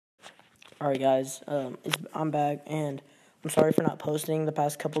Alright guys, I'm back, and I'm sorry for not posting the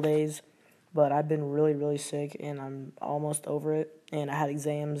past couple days, but I've been really sick, and I'm almost over it, and I had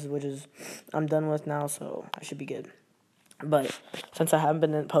exams, which is, I'm done with now, so I should be good. But since I haven't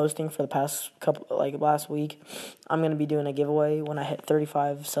been posting for the past last week, I'm going to be doing a giveaway when I hit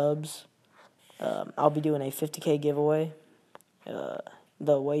 35 subs. I'll be doing a 50K giveaway.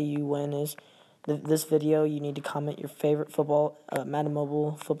 The way you win is, this video, you need to comment your favorite Madden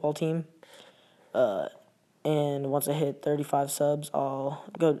Mobile football team. And once I hit 35 subs, I'll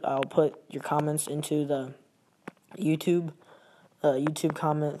put your comments into the YouTube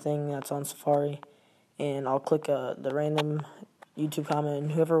comment thing that's on Safari, and I'll click the random YouTube comment,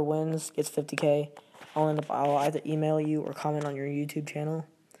 and whoever wins gets 50K. I'll either email you or comment on your YouTube channel,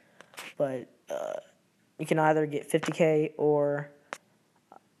 but you can either get 50K or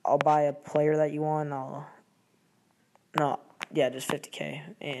I'll buy a player that you want. Just 50K,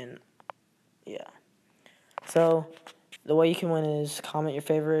 and yeah. So the way you can win is comment your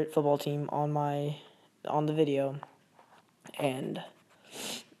favorite football team on the video, and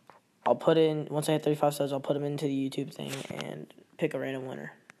I'll put in, once I hit 35 subs, I'll put them into the YouTube thing and pick a random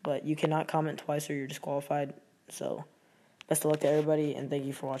winner. But you cannot comment twice or you're disqualified. So best of luck to everybody, and thank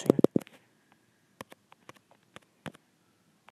you for watching.